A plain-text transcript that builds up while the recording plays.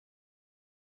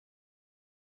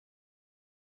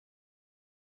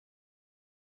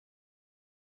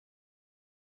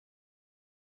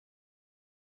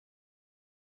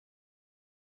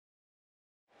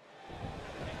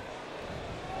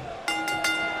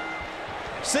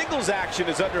Singles action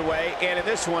is underway, and in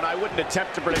this one, I wouldn't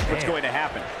attempt to predict what's going to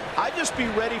happen. I'd just be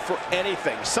ready for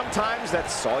anything. Sometimes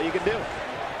that's all you can do.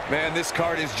 Man, this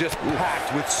card is just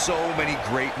packed with so many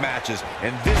great matches,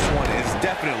 and this one is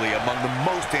definitely among the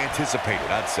most anticipated,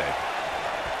 I'd say.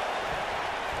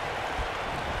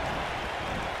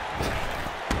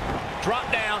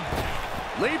 Drop down,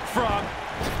 leapfrog.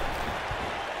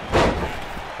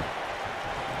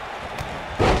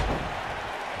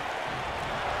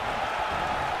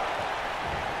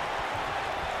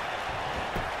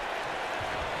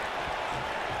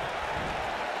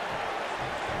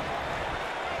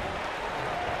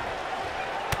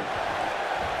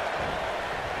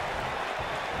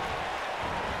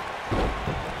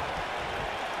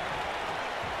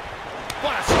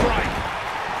 What a strike!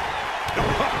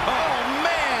 Oh,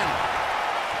 man!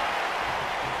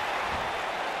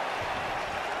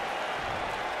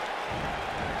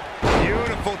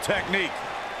 Beautiful technique.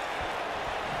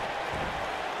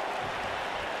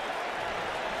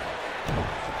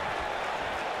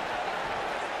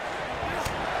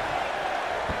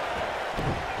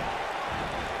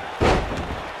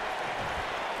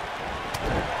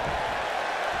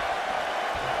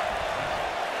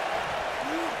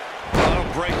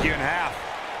 That'll break you in half.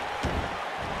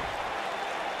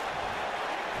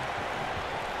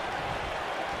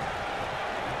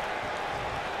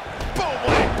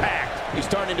 He's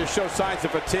starting to show signs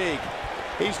of fatigue.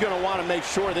 He's going to want to make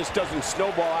sure this doesn't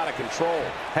snowball out of control.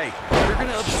 Hey, you're going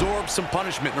to absorb some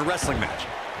punishment in a wrestling match.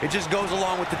 It just goes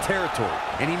along with the territory,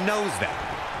 and he knows that.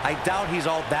 I doubt he's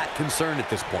all that concerned at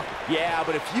this point. Yeah,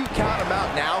 but if you count him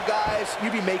out now, guys,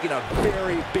 you'd be making a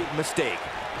very big mistake.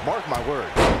 Mark my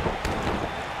words.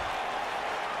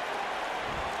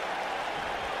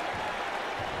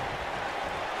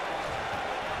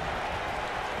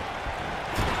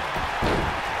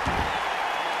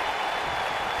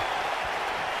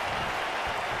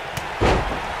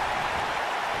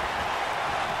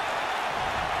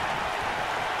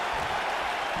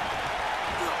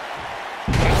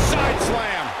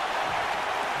 Slam.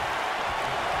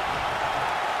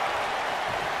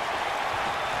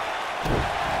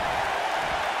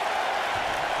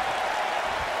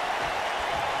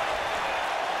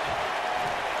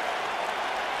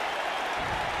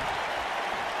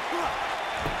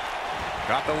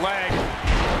 Got the leg.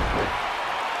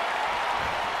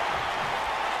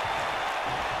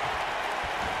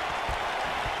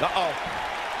 Uh-oh.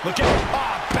 Look at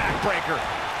backbreaker.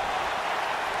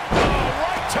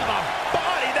 Right to the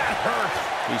body, that hurt.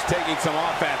 He's taking some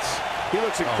offense. He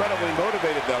looks incredibly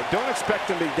motivated, though. Don't expect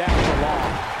him to be down for long.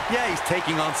 Yeah, he's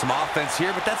taking on some offense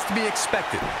here, but that's to be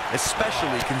expected,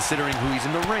 especially considering who he's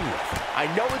in the ring with.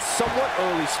 I know it's somewhat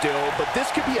early still, but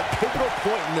this could be a pivotal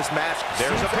point in this match.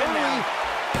 There's a pin now.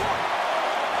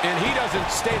 And he doesn't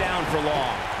stay down for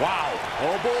long. Wow.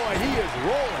 Oh, boy, he is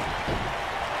rolling.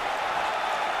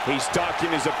 He's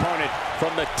stalking his opponent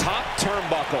from the top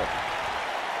turnbuckle.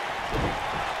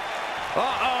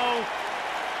 Uh-oh.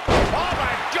 Oh,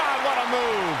 my God, what a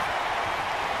move.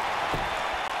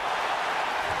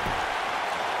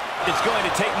 It's going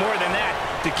to take more than that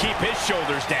to keep his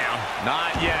shoulders down.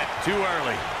 Not yet. Too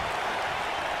early.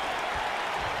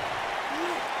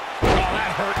 Oh,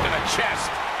 that hurt to the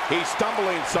chest. He's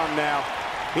stumbling some now.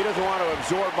 He doesn't want to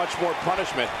absorb much more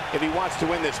punishment if he wants to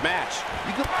win this match.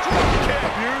 You can kick.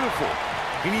 Beautiful.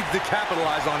 He needs to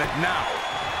capitalize on it now.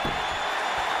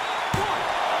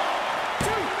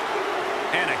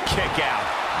 And a kick out.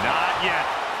 Not yet.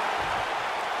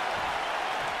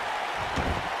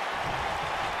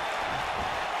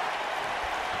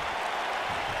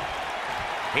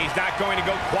 He's not going to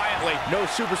go quietly. No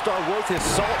superstar worth his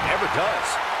salt ever does.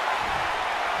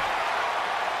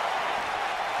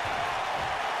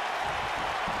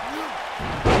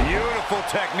 Beautiful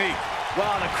technique.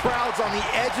 Wow, the crowd's on the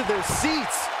edge of their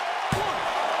seats.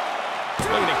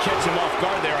 Looking to catch him off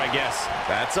guard there, I guess.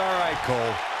 That's all right,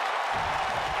 Cole.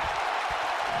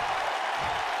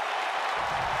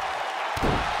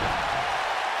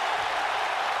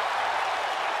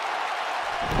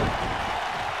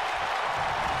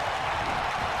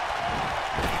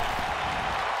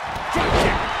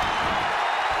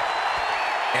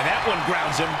 And that one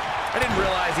grounds him. I didn't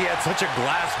realize he had such a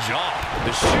glass jaw.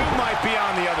 The shoe might be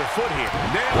on the other foot here.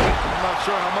 Nailed it. I'm not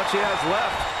sure how much he has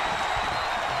left.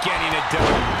 Getting it done.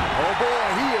 Oh,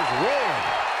 boy, he is rolling.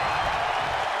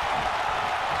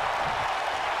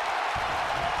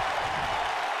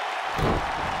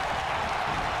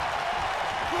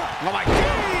 Oh, my God.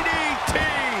 DDT!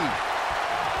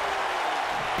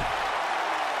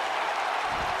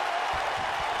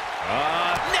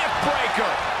 Neck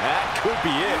breaker. That could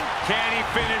be it. Can he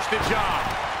finish the job?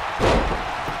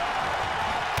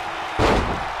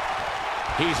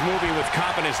 He's moving with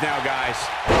confidence now, guys.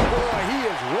 Boy, he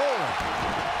is rolling.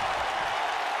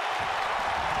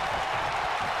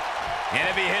 And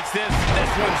if he hits this,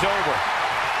 this one's over.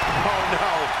 Oh, no.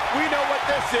 We know what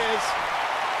this is.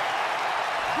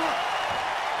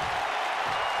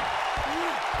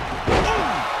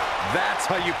 That's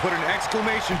how you put an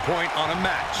exclamation point on a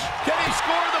match. Can he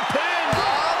score the pin?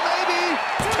 Maybe.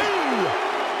 2,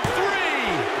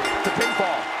 3. The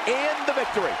pinfall and the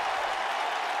victory.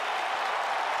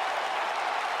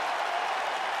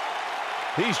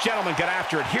 These gentlemen get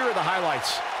after it. Here are the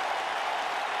highlights.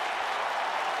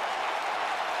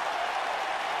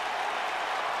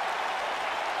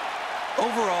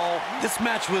 Overall, this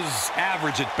match was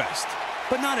average at best.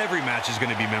 But not every match is going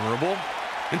to be memorable.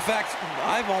 In fact,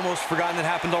 I've almost forgotten it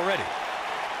happened already.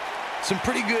 Some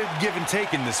pretty good give and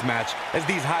take in this match, as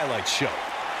these highlights show.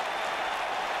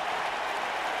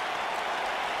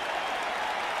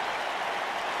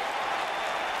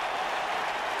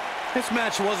 This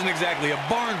match wasn't exactly a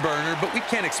barn burner, but we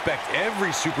can't expect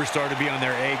every superstar to be on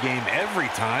their A game every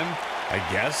time, I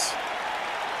guess.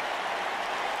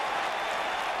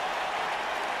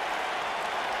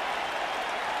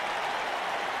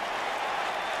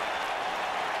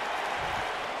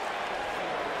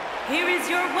 Here is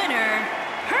your winner,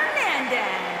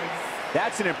 Hernandez.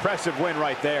 That's an impressive win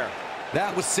right there.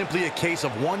 That was simply a case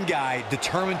of one guy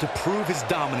determined to prove his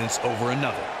dominance over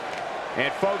another.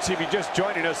 And folks, if you're just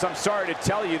joining us, I'm sorry to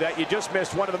tell you that you just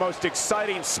missed one of the most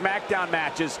exciting SmackDown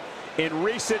matches in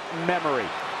recent memory.